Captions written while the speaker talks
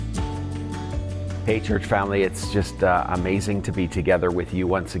Hey, church family, it's just amazing to be together with you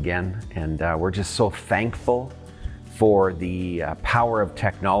once again. And we're just so thankful for the power of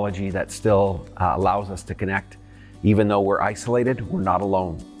technology that still allows us to connect. Even though we're isolated, we're not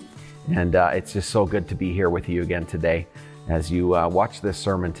alone. And it's just so good to be here with you again today as you watch this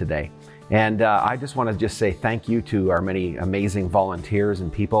sermon today. And I just want to just say thank you to our many amazing volunteers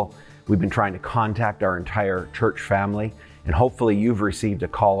and people. We've been trying to contact our entire church family, and hopefully you've received a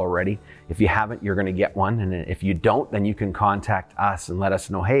call already. If you haven't, you're going to get one. And if you don't, then you can contact us and let us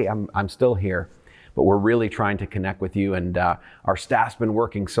know, hey, I'm still here. But we're really trying to connect with you. And our staff's been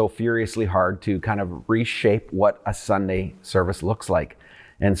working so furiously hard to kind of reshape what a Sunday service looks like.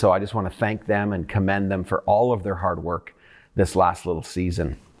 And so I just want to thank them and commend them for all of their hard work this last little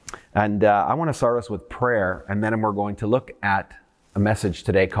season. And I want to start us with prayer, and then we're going to look at a message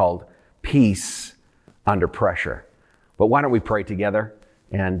today called Peace Under Pressure. But why don't we pray together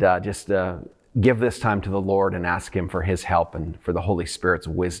and just give this time to the Lord and ask Him for His help and for the Holy Spirit's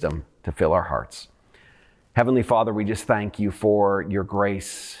wisdom to fill our hearts. Heavenly Father, we just thank you for your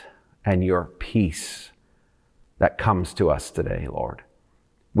grace and your peace that comes to us today, Lord.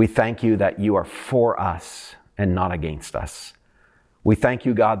 We thank you that you are for us and not against us. We thank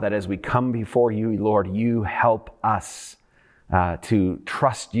you, God, that as we come before you, Lord, you help us to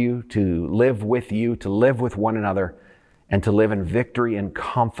trust you, to live with you, to live with one another, and to live in victory and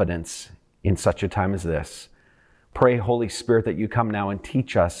confidence in such a time as this. Pray, Holy Spirit, that you come now and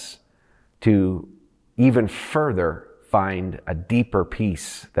teach us to even further find a deeper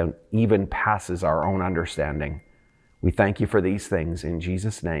peace that even passes our own understanding. We thank you for these things in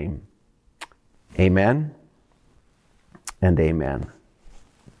Jesus' name. Amen and amen.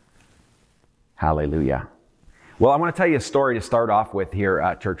 Hallelujah. Well, I want to tell you a story to start off with here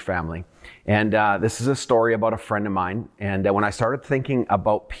at Church Family. And this is a story about a friend of mine. And when I started thinking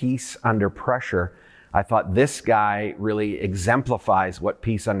about peace under pressure, I thought this guy really exemplifies what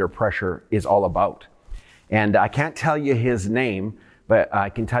peace under pressure is all about. And I can't tell you his name, but I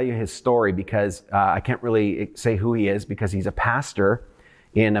can tell you his story because I can't really say who he is because he's a pastor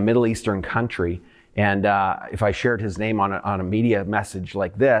in a Middle Eastern country. And if I shared his name on a media message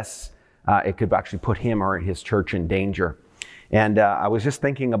like this, it could actually put him or his church in danger. And I was just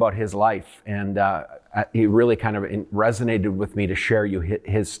thinking about his life, and it really kind of resonated with me to share you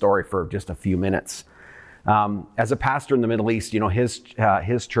his story for just a few minutes. As a pastor in the Middle East, you know,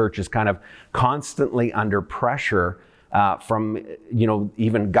 his church is kind of constantly under pressure from, you know,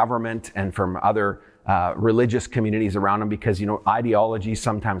 even government and from other religious communities around him because, you know, ideology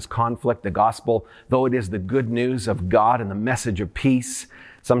sometimes conflict. The gospel, though it is the good news of God and the message of peace,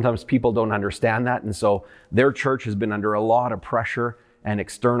 sometimes people don't understand that. And so their church has been under a lot of pressure, and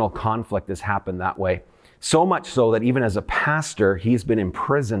external conflict has happened that way. So much so that even as a pastor, he's been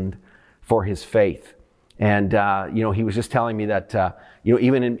imprisoned for his faith. And, you know, he was just telling me that, you know,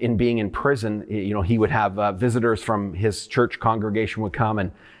 even in being in prison, you know, he would have visitors from his church congregation would come,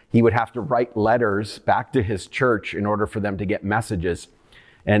 and he would have to write letters back to his church in order for them to get messages.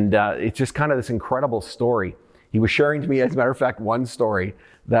 And it's just kind of this incredible story. He was sharing to me, as a matter of fact, one story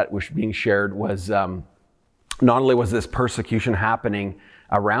that was being shared was not only was this persecution happening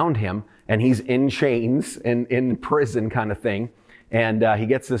around him, and he's in chains and in prison kind of thing, and he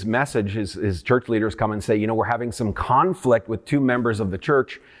gets this message, his church leaders come and say, you know, we're having some conflict with two members of the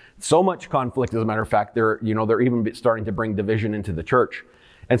church. So much conflict, as a matter of fact, they're even starting to bring division into the church.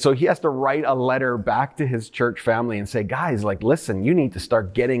 And so he has to write a letter back to his church family and say, guys, like, listen, you need to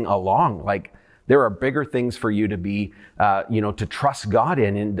start getting along. Like, there are bigger things for you to be, to trust God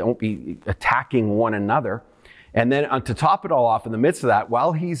in, and don't be attacking one another. And then to top it all off, in the midst of that,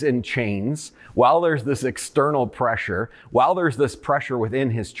 while he's in chains, while there's this external pressure, while there's this pressure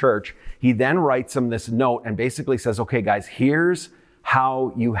within his church, he then writes him this note and basically says, okay, guys, here's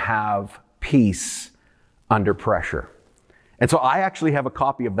how you have peace under pressure. And so I actually have a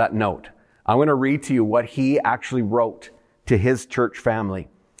copy of that note. I'm going to read to you what he actually wrote to his church family.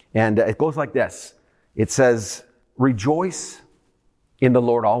 And it goes like this. It says, rejoice in the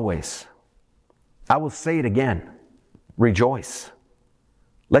Lord always. I will say it again. Rejoice.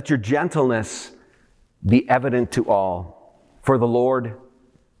 Let your gentleness be evident to all, for the Lord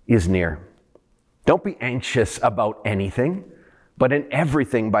is near. Don't be anxious about anything, but in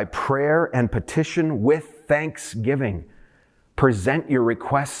everything by prayer and petition with thanksgiving, present your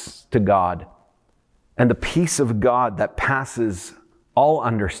requests to God, and the peace of God that passes all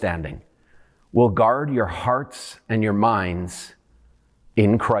understanding will guard your hearts and your minds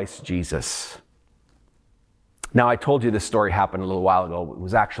in Christ Jesus. Now, I told you this story happened a little while ago. It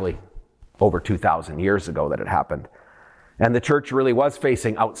was actually over 2,000 years ago that it happened. And the church really was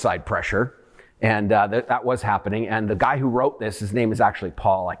facing outside pressure. And that was happening. And the guy who wrote this, his name is actually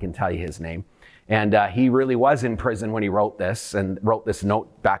Paul. I can tell you his name. And he really was in prison when he wrote this and wrote this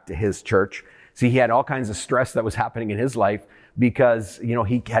note back to his church. See, he had all kinds of stress that was happening in his life because,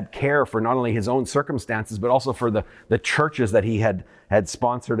 he had care for not only his own circumstances, but also for the churches that he had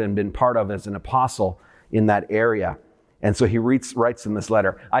sponsored and been part of as an apostle in that area. And so he writes in this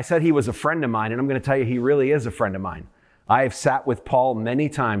letter. I said he was a friend of mine, and I'm going to tell you he really is a friend of mine. I have sat with Paul many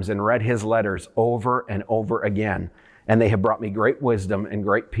times and read his letters over and over again, and they have brought me great wisdom and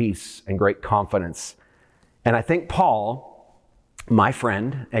great peace and great confidence. And I think Paul, my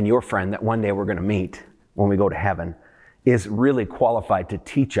friend and your friend that one day we're going to meet when we go to heaven, is really qualified to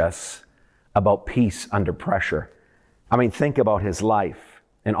teach us about peace under pressure. I mean, think about his life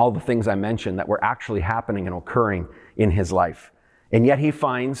and all the things I mentioned that were actually happening and occurring in his life. And yet he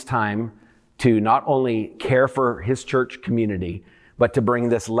finds time to not only care for his church community, but to bring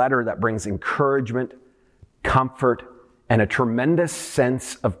this letter that brings encouragement, comfort, and a tremendous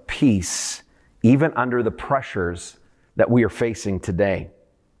sense of peace, even under the pressures that we are facing today.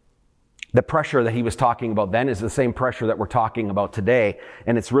 The pressure that he was talking about then is the same pressure that we're talking about today,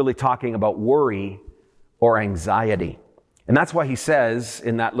 and it's really talking about worry or anxiety. And that's why he says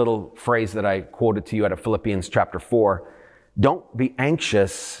in that little phrase that I quoted to you out of Philippians chapter 4, don't be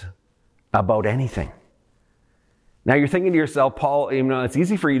anxious about anything. Now you're thinking to yourself, Paul, it's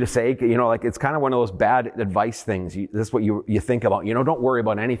easy for you to say, it's kind of one of those bad advice things. This is what you think about, don't worry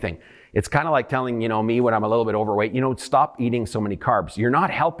about anything. It's kind of like telling, me when I'm a little bit overweight, stop eating so many carbs. You're not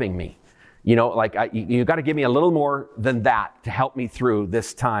helping me. You got to give me a little more than that to help me through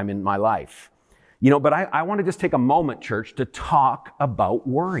this time in my life. But I want to just take a moment, church, to talk about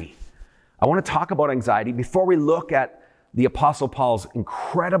worry. I want to talk about anxiety before we look at the Apostle Paul's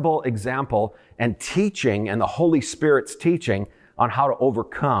incredible example and teaching and the Holy Spirit's teaching on how to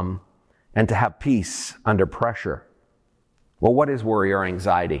overcome and to have peace under pressure. Well, what is worry or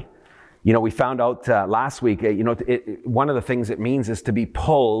anxiety? We found out last week, one of the things it means is to be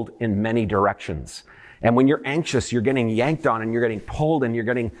pulled in many directions. And when you're anxious, you're getting yanked on and you're getting pulled and you're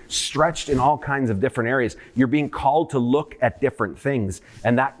getting stretched in all kinds of different areas. You're being called to look at different things.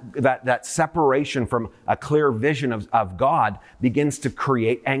 And that separation from a clear vision of God begins to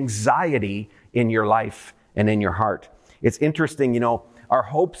create anxiety in your life and in your heart. It's interesting, our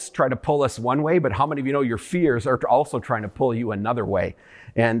hopes try to pull us one way, but how many of you know your fears are also trying to pull you another way?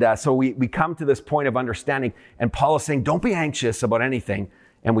 And so we come to this point of understanding, and Paul is saying, don't be anxious about anything.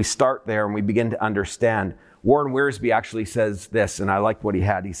 And we start there and we begin to understand. Warren Wiersbe actually says this, and I liked what he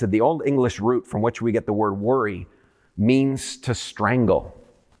had. He said, the Old English root from which we get the word worry means to strangle.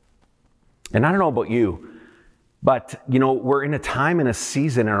 And I don't know about you, but, we're in a time and a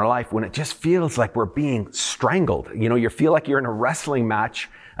season in our life when it just feels like we're being strangled. You feel like you're in a wrestling match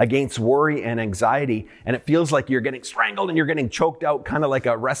against worry and anxiety, and it feels like you're getting strangled and you're getting choked out, kind of like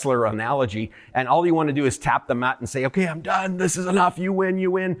a wrestler analogy. And all you want to do is tap the mat and say, okay, I'm done. This is enough. You win, you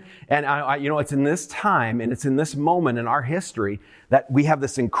win. And it's in this time and it's in this moment in our history that we have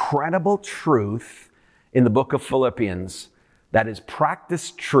this incredible truth in the book of Philippians that is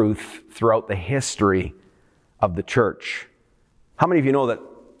practiced truth throughout the history of the church. How many of you know that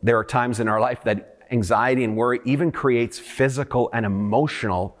there are times in our life that anxiety and worry even creates physical and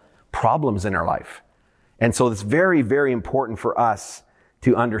emotional problems in our life? And so it's very, very important for us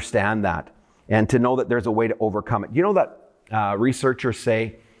to understand that and to know that there's a way to overcome it. You know that researchers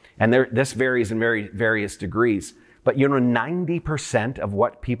say, and this varies in various degrees, but 90% of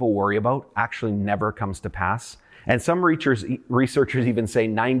what people worry about actually never comes to pass. And some researchers even say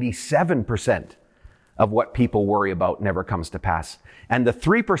 97% of what people worry about never comes to pass. And the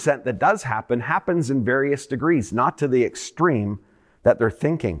 3% that does happen happens in various degrees, not to the extreme that they're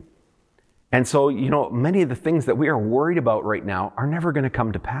thinking. And so, many of the things that we are worried about right now are never going to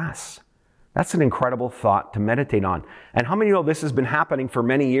come to pass. That's an incredible thought to meditate on. And how many know this has been happening for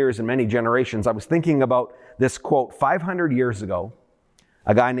many years and many generations? I was thinking about this quote 500 years ago.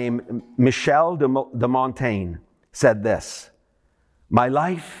 A guy named Michel de Montaigne said this: "My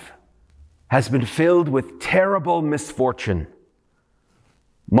life has been filled with terrible misfortune,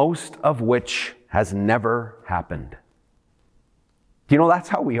 most of which has never happened." Do you know that's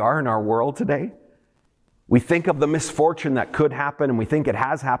how we are in our world today? We think of the misfortune that could happen and we think it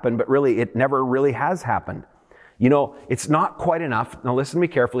has happened, but really it never really has happened. It's not quite enough. Now listen to me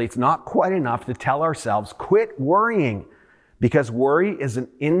carefully. It's not quite enough to tell ourselves, quit worrying, because worry is an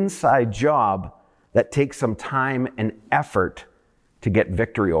inside job that takes some time and effort to get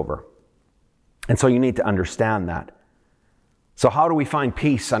victory over. And so you need to understand that. So how do we find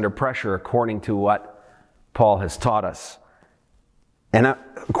peace under pressure according to what Paul has taught us? And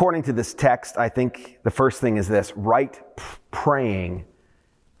according to this text, I think the first thing is this: right praying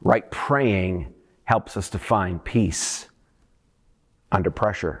helps us to find peace under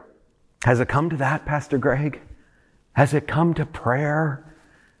pressure. Has it come to that, Pastor Greg? Has it come to prayer?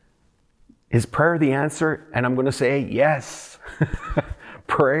 Is prayer the answer? And I'm going to say yes.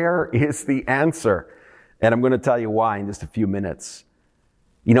 Prayer is the answer. And I'm going to tell you why in just a few minutes.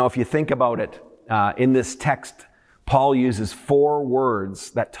 You know, if you think about it, in this text, Paul uses 4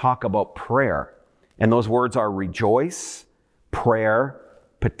 words that talk about prayer. And those words are rejoice, prayer,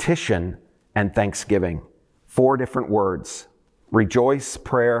 petition, and thanksgiving. 4 different words. Rejoice,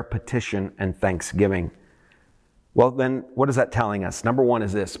 prayer, petition, and thanksgiving. Well, then, what is that telling us? Number 1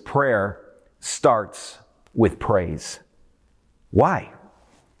 is this: prayer starts with praise. Why?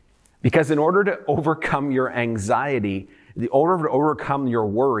 Because in order to overcome your anxiety, in order to overcome your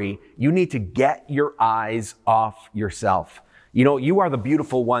worry, you need to get your eyes off yourself. You know, you are the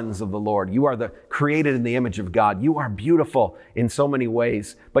beautiful ones of the Lord. You are the created in the image of God. You are beautiful in so many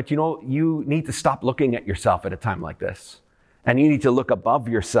ways. But you know, you need to stop looking at yourself at a time like this. And you need to look above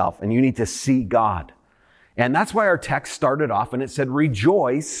yourself, and you need to see God. And that's why our text started off and it said,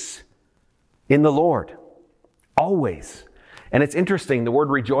 rejoice in the Lord, always. And it's interesting, the word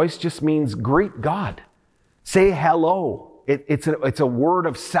rejoice just means greet God. Say hello. It's a word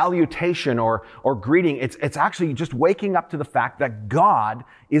of salutation or greeting. It's actually just waking up to the fact that God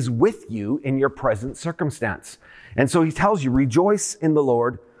is with you in your present circumstance. And so he tells you, rejoice in the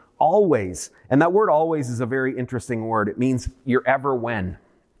Lord always. And that word always is a very interesting word. It means you're ever when.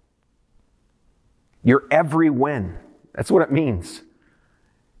 You're every when. That's what it means.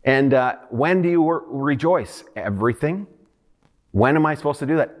 And when do you rejoice? Everything. When am I supposed to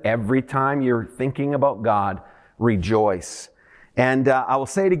do that? Every time you're thinking about God, rejoice. And I will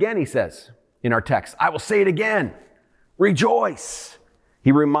say it again, he says in our text. I will say it again. Rejoice.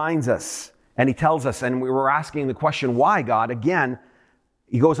 He reminds us and he tells us, and we were asking the question, why, God? Again,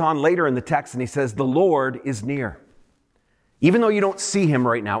 he goes on later in the text and he says, the Lord is near. Even though you don't see him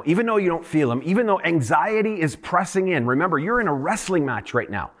right now, even though you don't feel him, even though anxiety is pressing in, remember, you're in a wrestling match right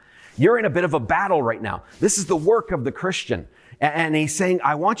now. You're in a bit of a battle right now. This is the work of the Christian. And he's saying,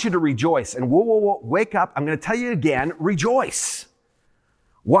 I want you to rejoice. And whoa, wake up. I'm going to tell you again, rejoice.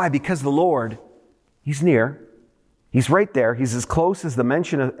 Why? Because the Lord, he's near. He's right there. He's as close as the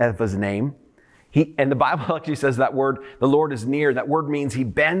mention of his name. And the Bible actually says that word, the Lord is near. That word means he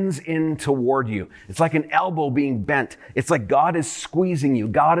bends in toward you. It's like an elbow being bent. It's like God is squeezing you.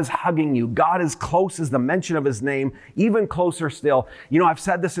 God is hugging you. God is close as the mention of his name, even closer still. You know, I've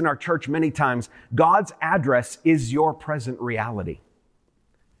said this in our church many times. God's address is your present reality.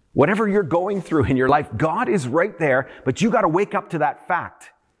 Whatever you're going through in your life, God is right there, but you got to wake up to that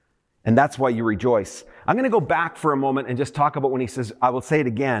fact. And that's why you rejoice. I'm going to go back for a moment and just talk about when he says, I will say it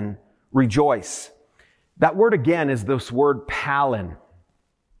again, rejoice. That word again is this word palin.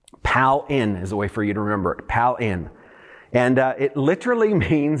 Pal-in is a way for you to remember it. Pal-in. And it literally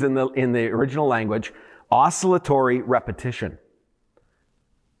means in the original language, oscillatory repetition.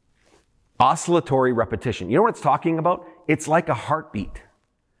 Oscillatory repetition. You know what it's talking about? It's like a heartbeat.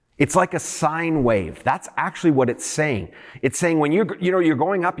 It's like a sine wave. That's actually what it's saying. It's saying when you're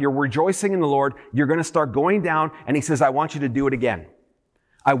going up, you're rejoicing in the Lord, you're going to start going down, and he says, I want you to do it again.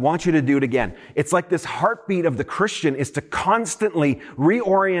 I want you to do it again. It's like this heartbeat of the Christian is to constantly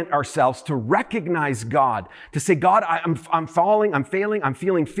reorient ourselves to recognize God, to say, God, I'm falling, I'm failing, I'm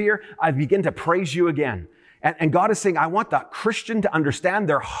feeling fear. I begin to praise you again. And God is saying, I want the Christian to understand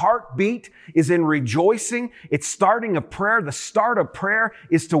their heartbeat is in rejoicing. It's starting a prayer. The start of prayer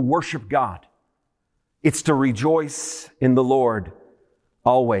is to worship God. It's to rejoice in the Lord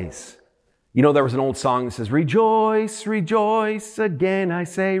always. You know, there was an old song that says, rejoice, rejoice, again I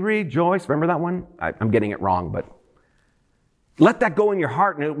say rejoice. Remember that one? I'm getting it wrong, but let that go in your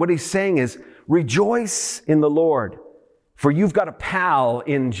heart. And what he's saying is, rejoice in the Lord, for you've got a pal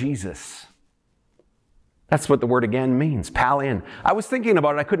in Jesus. That's what the word again means, pal in. I was thinking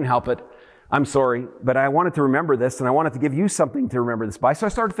about it. I couldn't help it. I'm sorry, but I wanted to remember this, and I wanted to give you something to remember this by. So I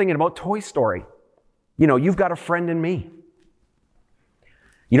started thinking about Toy Story. You know, you've got a friend in me.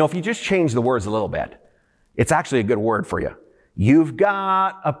 You know, if you just change the words a little bit, it's actually a good word for you. You've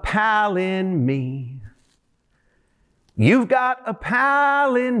got a pal in me. You've got a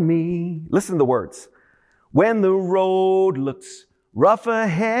pal in me. Listen to the words. When the road looks rough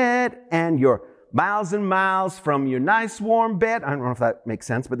ahead and you're miles and miles from your nice warm bed. I don't know if that makes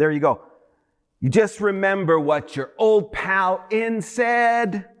sense, but there you go. You just remember what your old pal in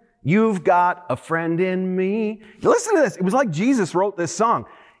said. You've got a friend in me. Listen to this. It was like Jesus wrote this song.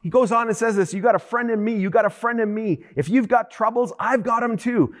 He goes on and says this, you got a friend in me, you got a friend in me. If you've got troubles, I've got them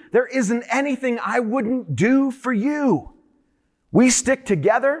too. There isn't anything I wouldn't do for you. We stick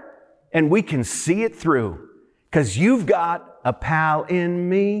together and we can see it through because you've got a pal in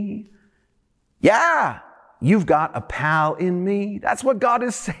me. Yeah, you've got a pal in me. That's what God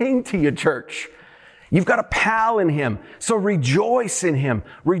is saying to you, church. You've got a pal in him. So rejoice in him.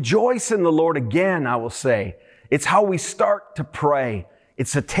 Rejoice in the Lord again, I will say. It's how we start to pray.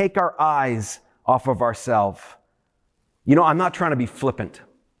 It's to take our eyes off of ourselves. You know, I'm not trying to be flippant.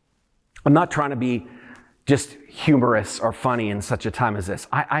 I'm not trying to be just humorous or funny in such a time as this.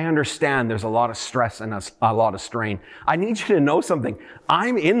 I understand there's a lot of stress and a lot of strain. I need you to know something.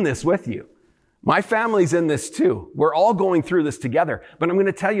 I'm in this with you. My family's in this too. We're all going through this together. But I'm going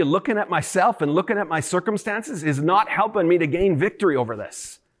to tell you, looking at myself and looking at my circumstances is not helping me to gain victory over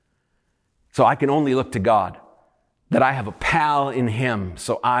this. So I can only look to God, that I have a pal in him.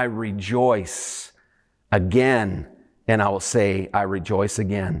 So I rejoice again. And I will say, I rejoice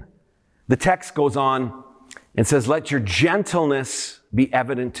again. The text goes on and says, let your gentleness be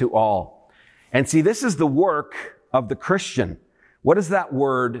evident to all. And see, this is the work of the Christian. What does that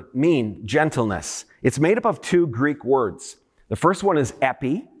word mean? Gentleness. It's made up of two Greek words. The first one is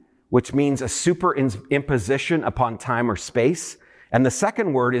epi, which means a superimposition upon time or space. And the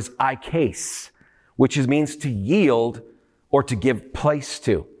second word is eikes, which means to yield or to give place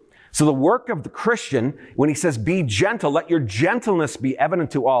to. So the work of the Christian, when he says, be gentle, let your gentleness be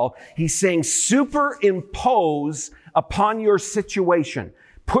evident to all, he's saying superimpose upon your situation.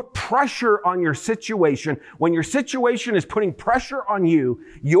 Put pressure on your situation. When your situation is putting pressure on you,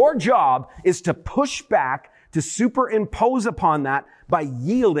 your job is to push back, to superimpose upon that by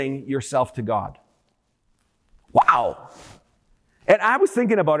yielding yourself to God. Wow. And I was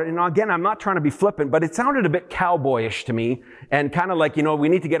thinking about it, and again, I'm not trying to be flippant, but it sounded a bit cowboyish to me, and kind of like, you know, we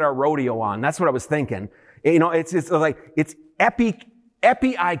need to get our rodeo on. That's what I was thinking. You know, it's like, it's epi-I-case.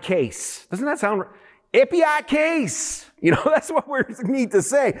 Doesn't that sound right? Epi-I-case. You know, that's what we need to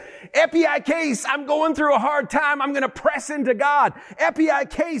say. Epi-I-case, I'm going through a hard time. I'm going to press into God.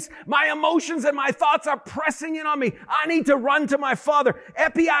 Epi-I-case, my emotions and my thoughts are pressing in on me. I need to run to my Father.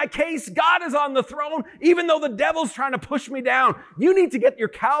 Epi-I-case, God is on the throne, even though the devil's trying to push me down. You need to get your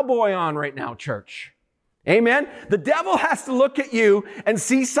cowboy on right now, church. Amen? The devil has to look at you and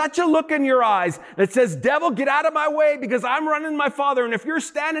see such a look in your eyes that says, devil, get out of my way because I'm running my Father. And if you're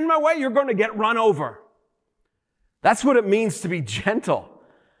standing in my way, you're going to get run over. That's what it means to be gentle.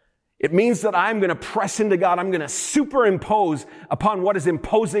 It means that I'm going to press into God. I'm going to superimpose upon what is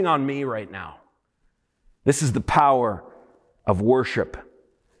imposing on me right now. This is the power of worship.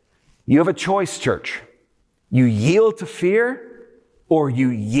 You have a choice, church. You yield to fear or you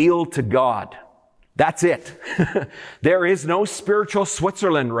yield to God. That's it. There is no spiritual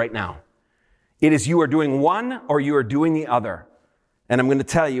Switzerland right now. It is you are doing one or you are doing the other. And I'm going to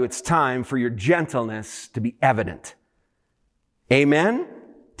tell you, it's time for your gentleness to be evident. Amen?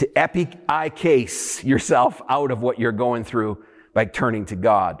 To epi-I-case yourself out of what you're going through by turning to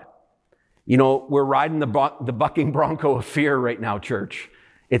God. You know, we're riding the bucking bronco of fear right now, church.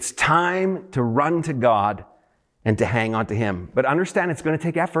 It's time to run to God and to hang on to him. But understand, it's going to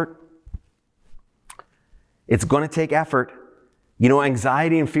take effort. It's going to take effort. You know,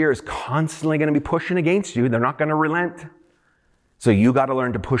 anxiety and fear is constantly going to be pushing against you. They're not going to relent. So you got to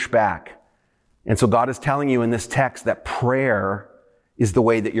learn to push back. And so God is telling you in this text that prayer is the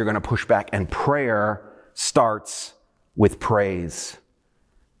way that you're going to push back. And prayer starts with praise.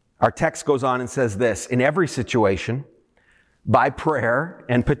 Our text goes on and says this, in every situation, by prayer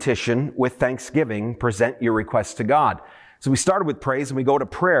and petition with thanksgiving, present your requests to God. So we started with praise and we go to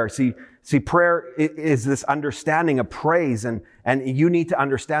prayer. See, prayer is this understanding of praise, and you need to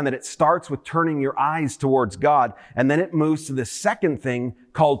understand that it starts with turning your eyes towards God, and then it moves to the second thing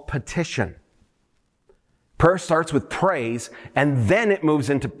called petition. Prayer starts with praise, and then it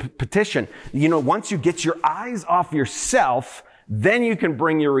moves into petition. You know, once you get your eyes off yourself, then you can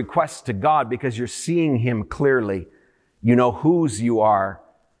bring your requests to God because you're seeing him clearly. You know whose you are,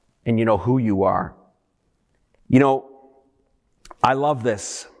 and you know who you are. You know, I love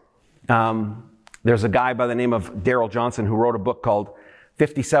this. There's a guy by the name of Daryl Johnson who wrote a book called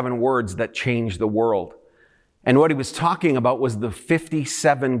 57 Words That Changed the World. And what he was talking about was the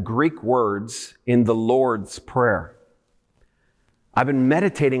 57 Greek words in the Lord's Prayer. I've been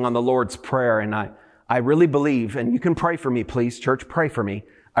meditating on the Lord's Prayer, and I really believe, and you can pray for me, please, church, pray for me.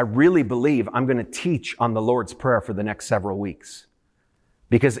 I really believe I'm going to teach on the Lord's Prayer for the next several weeks.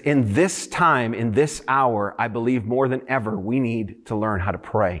 Because in this time, in this hour, I believe more than ever, we need to learn how to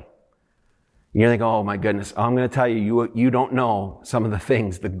pray. You're thinking, oh my goodness, I'm going to tell you, you don't know some of the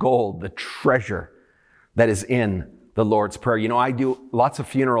things, the gold, the treasure that is in the Lord's Prayer. You know, I do lots of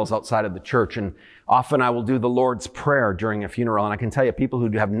funerals outside of the church, and often I will do the Lord's Prayer during a funeral. And I can tell you, people who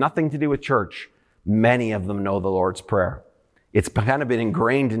have nothing to do with church, many of them know the Lord's Prayer. It's kind of been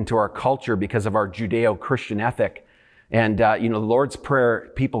ingrained into our culture because of our Judeo-Christian ethic. And, the Lord's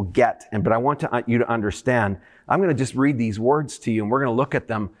Prayer people get. But I want you to understand, I'm going to just read these words to you, and we're going to look at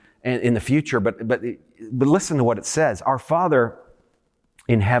them in the future, but listen to what it says. Our Father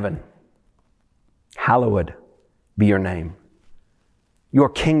in heaven, hallowed be your name. Your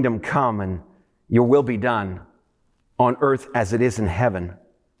kingdom come and your will be done on earth as it is in heaven.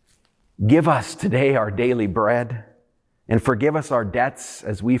 Give us today our daily bread, and forgive us our debts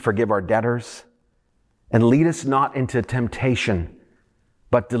as we forgive our debtors. And lead us not into temptation,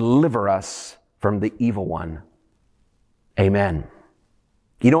 but deliver us from the evil one. Amen.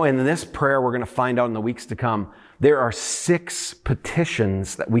 You know, in this prayer, we're going to find out in the weeks to come, there are 6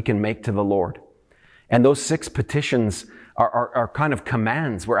 petitions that we can make to the Lord. And those 6 petitions are kind of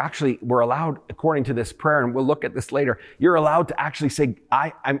commands. We're allowed, according to this prayer, and we'll look at this later, you're allowed to actually say,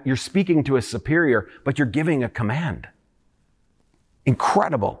 you're speaking to a superior, but you're giving a command.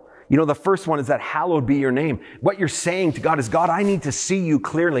 Incredible. You know, the first one is that hallowed be your name. What you're saying to God is, God, I need to see you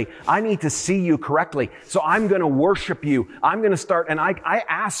clearly. I need to see you correctly. So I'm going to worship you. I'm going to start, and I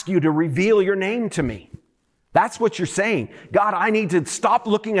ask you to reveal your name to me. That's what you're saying. God, I need to stop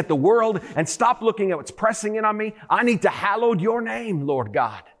looking at the world and stop looking at what's pressing in on me. I need to hallow your name, Lord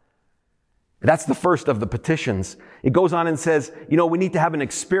God. That's the first of the petitions. It goes on and says, we need to have an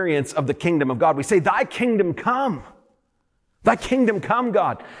experience of the kingdom of God. We say, thy kingdom come. Thy kingdom come,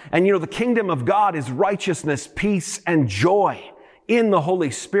 God. And the kingdom of God is righteousness, peace, and joy in the Holy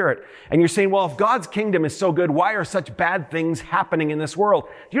Spirit. And you're saying, well, if God's kingdom is so good, why are such bad things happening in this world?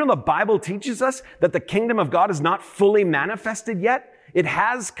 Do you know the Bible teaches us that the kingdom of God is not fully manifested yet? It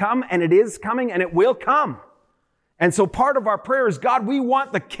has come, and it is coming, and it will come. And so part of our prayer is, God, we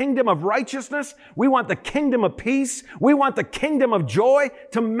want the kingdom of righteousness. We want the kingdom of peace. We want the kingdom of joy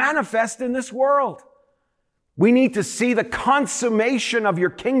to manifest in this world. We need to see the consummation of your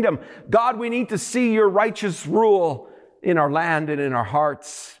kingdom. God, we need to see your righteous rule in our land and in our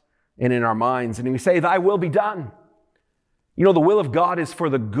hearts and in our minds. And we say, thy will be done. The will of God is for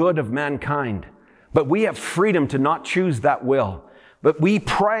the good of mankind. But we have freedom to not choose that will. But we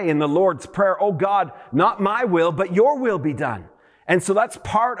pray in the Lord's Prayer, oh God, not my will, but your will be done. And so that's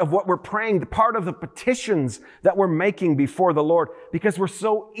part of what we're praying, part of the petitions that we're making before the Lord, because we're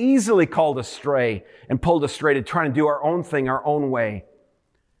so easily called astray and pulled astray to try and do our own thing, our own way.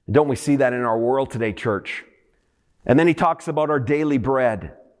 Don't we see that in our world today, church? And then he talks about our daily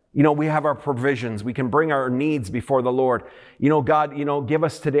bread. We have our provisions. We can bring our needs before the Lord. God, give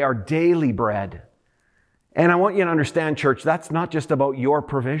us today our daily bread. And I want you to understand, church, that's not just about your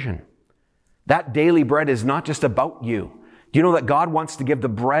provision. That daily bread is not just about you. Do you know that God wants to give the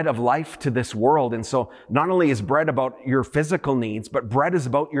bread of life to this world? And so not only is bread about your physical needs, but bread is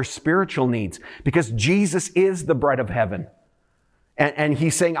about your spiritual needs, because Jesus is the bread of heaven. And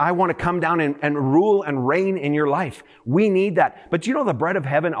he's saying, I want to come down and rule and reign in your life. We need that. But the bread of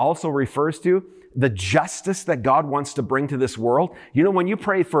heaven also refers to the justice that God wants to bring to this world. When you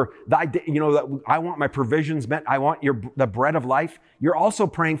pray for that I want my provisions met, I want the bread of life, you're also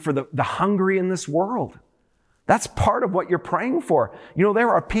praying for the hungry in this world. That's part of what you're praying for. There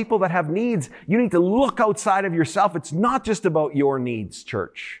are people that have needs. You need to look outside of yourself. It's not just about your needs,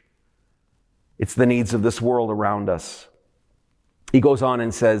 church. It's the needs of this world around us. He goes on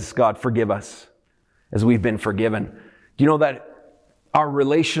and says, God, forgive us as we've been forgiven. Do you know that our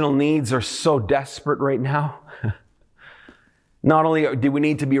relational needs are so desperate right now? Not only do we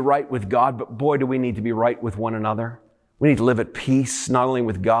need to be right with God, but boy, do we need to be right with one another. We need to live at peace, not only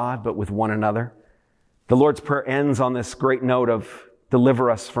with God, but with one another. The Lord's Prayer ends on this great note of deliver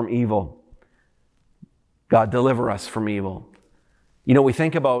us from evil. God, deliver us from evil. We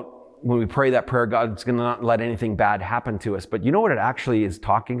think about when we pray that prayer, God's going to not let anything bad happen to us. But you know what it actually is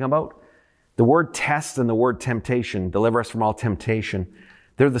talking about? The word test and the word temptation, deliver us from all temptation,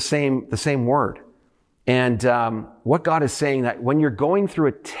 they're the same word. And what God is saying, that when you're going through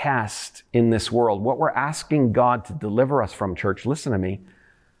a test in this world, what we're asking God to deliver us from, church, listen to me,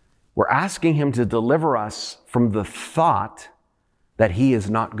 we're asking him to deliver us from the thought that he is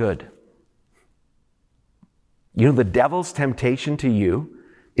not good. The devil's temptation to you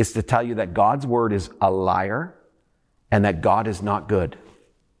is to tell you that God's word is a liar and that God is not good.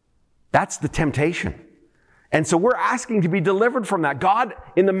 That's the temptation. And so we're asking to be delivered from that. God,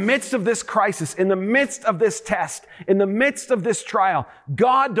 in the midst of this crisis, in the midst of this test, in the midst of this trial,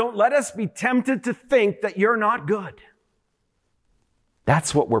 God, don't let us be tempted to think that you're not good.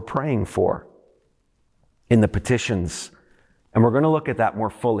 That's what we're praying for in the petitions. And we're going to look at that more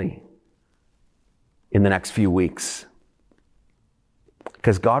fully in the next few weeks.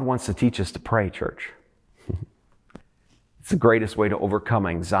 Because God wants to teach us to pray, church. It's the greatest way to overcome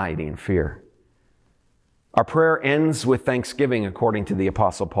anxiety and fear. Our prayer ends with thanksgiving, according to the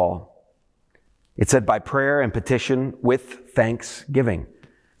Apostle Paul. It said by prayer and petition with thanksgiving.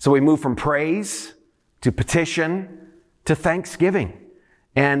 So we move from praise to petition to thanksgiving.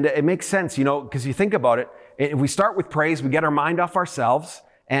 And it makes sense, because you think about it. If we start with praise, we get our mind off ourselves,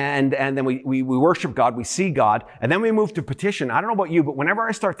 and then we worship God, we see God, and then we move to petition. I don't know about you, but whenever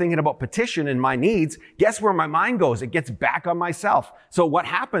I start thinking about petition and my needs, guess where my mind goes? It gets back on myself. So what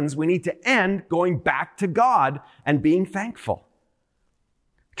happens? We need to end going back to God and being thankful.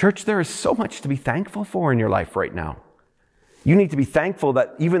 Church, there is so much to be thankful for in your life right now. You need to be thankful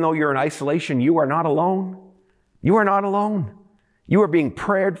that even though you're in isolation, you are not alone. You are not alone. You are being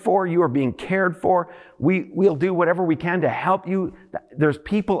prayed for. You are being cared for. We'll do whatever we can to help you. There's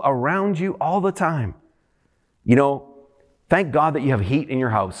people around you all the time. Thank God that you have heat in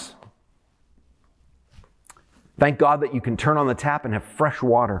your house. Thank God that you can turn on the tap and have fresh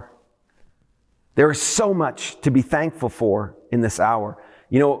water. There is so much to be thankful for in this hour.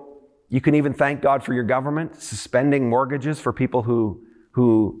 You can even thank God for your government, suspending mortgages for people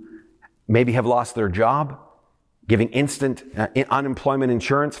who maybe have lost their job. Giving instant unemployment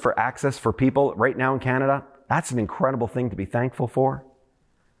insurance for access for people right now in Canada. That's an incredible thing to be thankful for.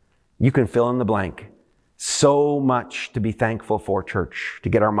 You can fill in the blank. So much to be thankful for, church, to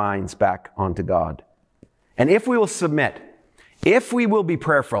get our minds back onto God. And if we will submit, if we will be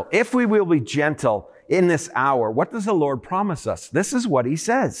prayerful, if we will be gentle in this hour, what does the Lord promise us? This is what he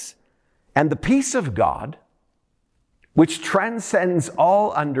says. And the peace of God, which transcends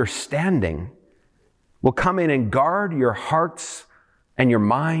all understanding, will come in and guard your hearts and your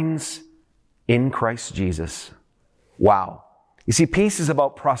minds in Christ Jesus. Wow. You see, peace is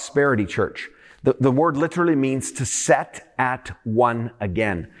about prosperity, church. The word literally means to set at one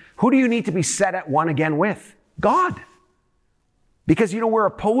again. Who do you need to be set at one again with? God. Because, we're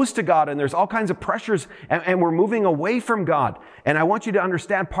opposed to God and there's all kinds of pressures and we're moving away from God. And I want you to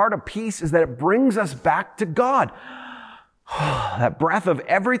understand part of peace is that it brings us back to God. That breath of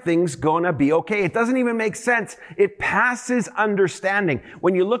everything's gonna be okay. It doesn't even make sense. It passes understanding.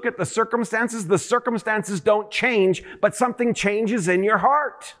 When you look at the circumstances don't change, but something changes in your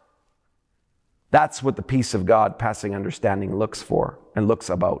heart. That's what the peace of God, passing understanding, looks for and looks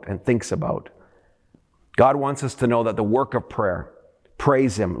about and thinks about. God wants us to know that the work of prayer,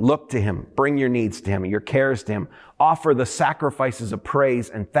 praise him, look to him, bring your needs to him, your cares to him, offer the sacrifices of praise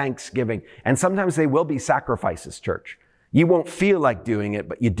and thanksgiving. And sometimes they will be sacrifices, church. You won't feel like doing it,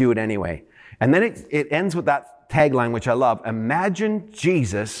 but you do it anyway. And then it ends with that tagline, which I love. Imagine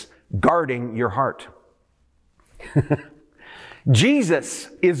Jesus guarding your heart. Jesus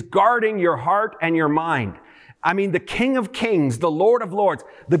is guarding your heart and your mind. I mean, the King of Kings, the Lord of Lords,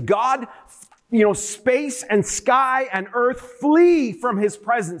 the God, space and sky and earth flee from his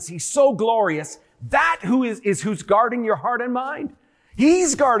presence. He's so glorious. That is who's guarding your heart and mind.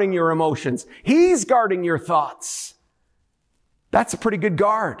 He's guarding your emotions. He's guarding your thoughts. That's a pretty good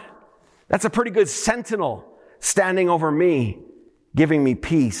guard. That's a pretty good sentinel standing over me, giving me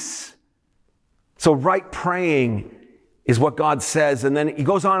peace. So right praying is what God says. And then he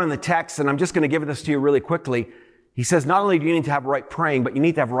goes on in the text, and I'm just going to give this to you really quickly. He says, not only do you need to have right praying, but you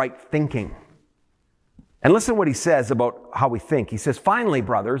need to have right thinking. And listen what he says about how we think. He says, finally,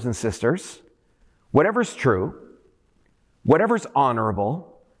 brothers and sisters, whatever's true, whatever's honorable,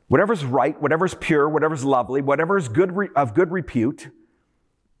 whatever's right, whatever's pure, whatever's lovely, whatever's of good repute,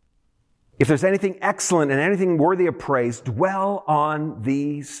 if there's anything excellent and anything worthy of praise, dwell on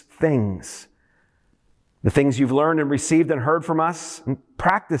these things. The things you've learned and received and heard from us, and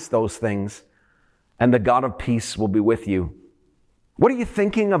practice those things, and the God of peace will be with you. What are you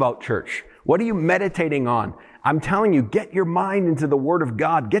thinking about, church? What are you meditating on? I'm telling you, get your mind into the Word of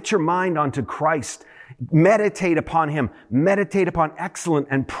God. Get your mind onto Christ. Meditate upon him. Meditate upon excellent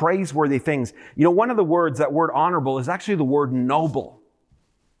and praiseworthy things. One of the words, that word honorable, is actually the word noble.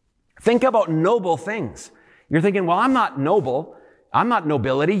 Think about noble things. You're thinking, well, I'm not noble. I'm not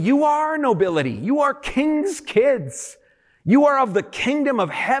nobility. You are nobility. You are king's kids. You are of the kingdom of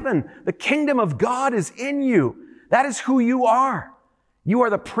heaven. The kingdom of God is in you. That is who you are. You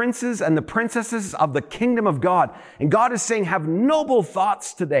are the princes and the princesses of the kingdom of God. And God is saying, have noble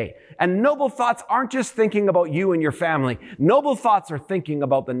thoughts today. And noble thoughts aren't just thinking about you and your family. Noble thoughts are thinking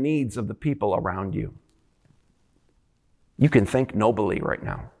about the needs of the people around you. You can think nobly right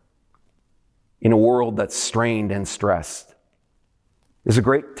now in a world that's strained and stressed. There's a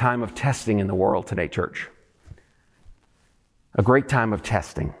great time of testing in the world today, church. A great time of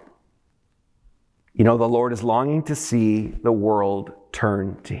testing. You know, the Lord is longing to see the world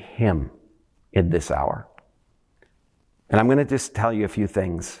turn to Him in this hour. And I'm going to just tell you a few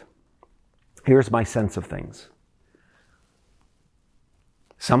things. Here's my sense of things.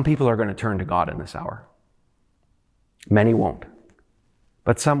 Some people are going to turn to God in this hour. Many won't,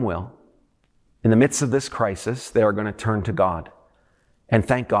 but some will. In the midst of this crisis, they are going to turn to God. And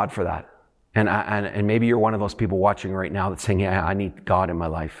thank God for that. And maybe you're one of those people watching right now that's saying, yeah, I need God in my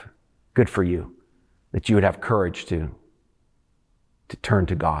life. Good for you, that you would have courage to turn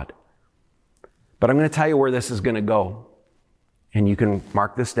to God. But I'm going to tell you where this is going to go. And you can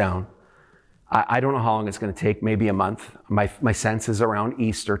mark this down. I don't know how long it's going to take, maybe a month. My sense is around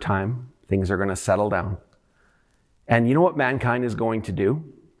Easter time, things are going to settle down. And you know what mankind is going to do?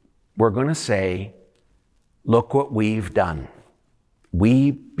 We're going to say, look what we've done.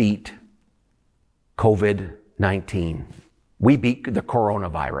 We beat COVID-19. We beat the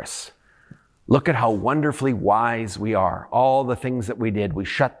coronavirus. Look at how wonderfully wise we are. All the things that we did. We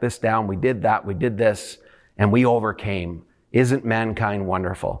shut this down. We did that. We did this. And we overcame. Isn't mankind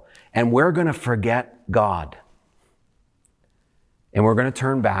wonderful? And we're going to forget God. And we're going to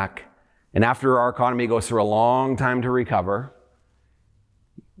turn back. And after our economy goes through a long time to recover,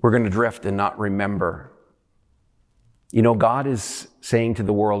 we're going to drift and not remember. You know, God is saying to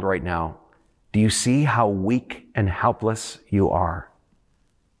the world right now, do you see how weak and helpless you are?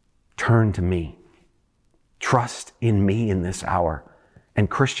 Turn to me. Trust in me in this hour. And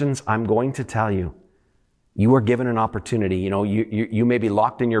Christians, I'm going to tell you, you are given an opportunity. You know, you may be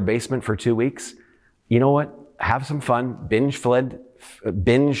locked in your basement for 2 weeks. You know what? Have some fun. Binge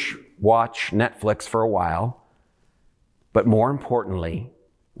watch Netflix for a while. But more importantly,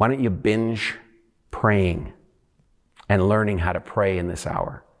 why don't you binge praying and learning how to pray in this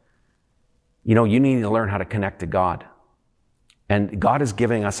hour? You know, you need to learn how to connect to God. And God is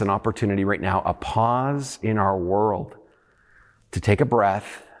giving us an opportunity right now, a pause in our world to take a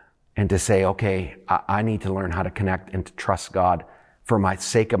breath and to say, okay, I need to learn how to connect and to trust God for my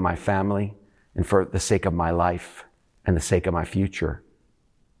sake of my family and for the sake of my life and the sake of my future.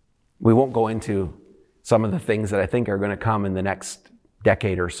 We won't go into some of the things that I think are going to come in the next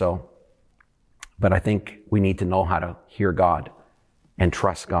decade or so, but I think we need to know how to hear God and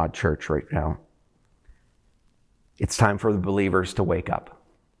trust God, church, right now. It's time for the believers to wake up.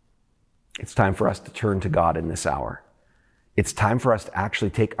 It's time for us to turn to God in this hour. It's time for us to actually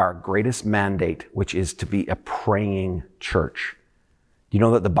take our greatest mandate, which is to be a praying church. You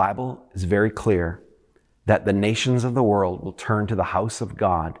know that the Bible is very clear that the nations of the world will turn to the house of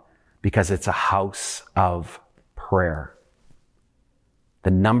God because it's a house of prayer.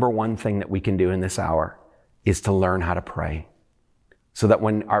 The number one thing that we can do in this hour is to learn how to pray. So that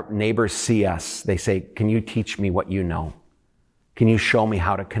when our neighbors see us, they say, can you teach me what you know? Can you show me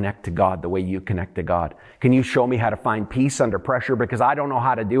how to connect to God the way you connect to God? Can you show me how to find peace under pressure? Because I don't know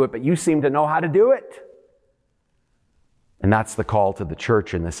how to do it, but you seem to know how to do it. And that's the call to the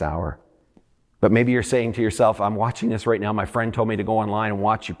church in this hour. But maybe you're saying to yourself, I'm watching this right now. My friend told me to go online and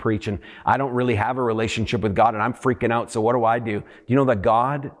watch you preach, and I don't really have a relationship with God, and I'm freaking out. So what do I do? Do you know that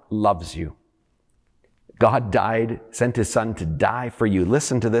God loves you? God died, sent His Son to die for you.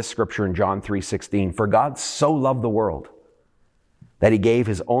 Listen to this scripture in John 3:16. For God so loved the world that He gave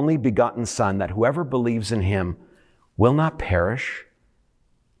His only begotten Son, that whoever believes in Him will not perish,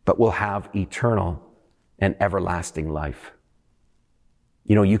 but will have eternal and everlasting life.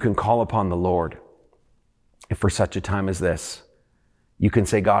 You know, you can call upon the Lord if for such a time as this. You can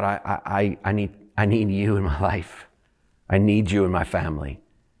say, God, I need you in my life. I need you in my family.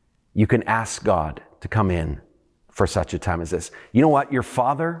 You can ask God to come in for such a time as this. You know what? Your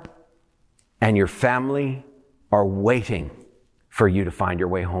father and your family are waiting for you to find your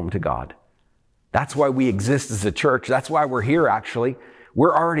way home to God. That's why we exist as a church. That's why we're here, actually.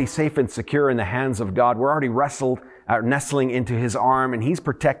 We're already safe and secure in the hands of God. We're already nestling into His arm, and He's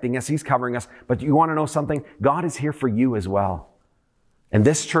protecting us. He's covering us. But you want to know something? God is here for you as well. And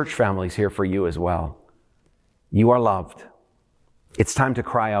this church family is here for you as well. You are loved. It's time to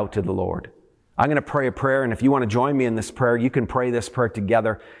cry out to the Lord. I'm going to pray a prayer, and if you want to join me in this prayer, you can pray this prayer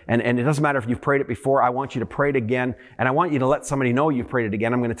together. And it doesn't matter if you've prayed it before. I want you to pray it again, and I want you to let somebody know you've prayed it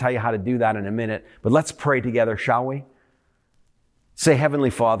again. I'm going to tell you how to do that in a minute. But let's pray together, shall we? Say, Heavenly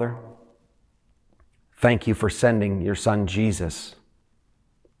Father, thank you for sending your Son Jesus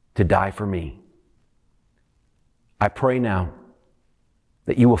to die for me. I pray now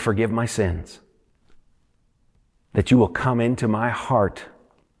that you will forgive my sins, that you will come into my heart,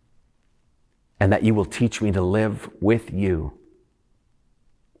 and that you will teach me to live with you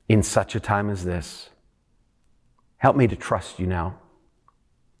in such a time as this. Help me to trust you now.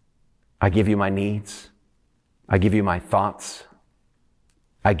 I give you my needs. I give you my thoughts.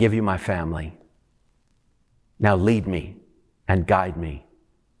 I give you my family. Now lead me and guide me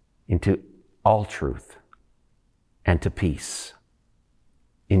into all truth and to peace.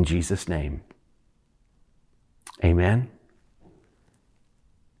 In Jesus' name, amen.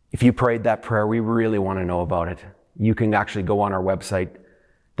 If you prayed that prayer, we really want to know about it. You can actually go on our website,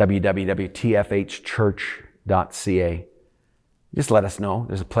 www.tfhchurch.ca. Just let us know.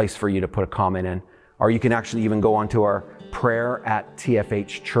 There's a place for you to put a comment in. Or you can actually even go onto our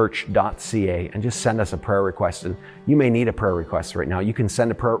prayer@tfhchurch.ca and just send us a prayer request. And you may need a prayer request right now. You can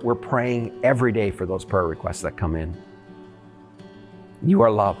send a prayer. We're praying every day for those prayer requests that come in. You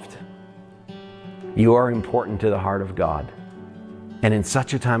are loved. You are important to the heart of God. And in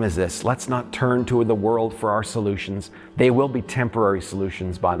such a time as this, let's not turn to the world for our solutions. They will be temporary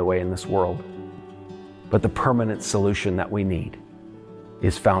solutions, by the way, in this world. But the permanent solution that we need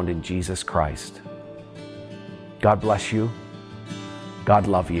is found in Jesus Christ. God bless you. God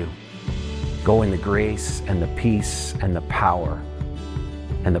love you. Go in the grace and the peace and the power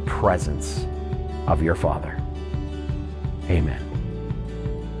and the presence of your Father. Amen.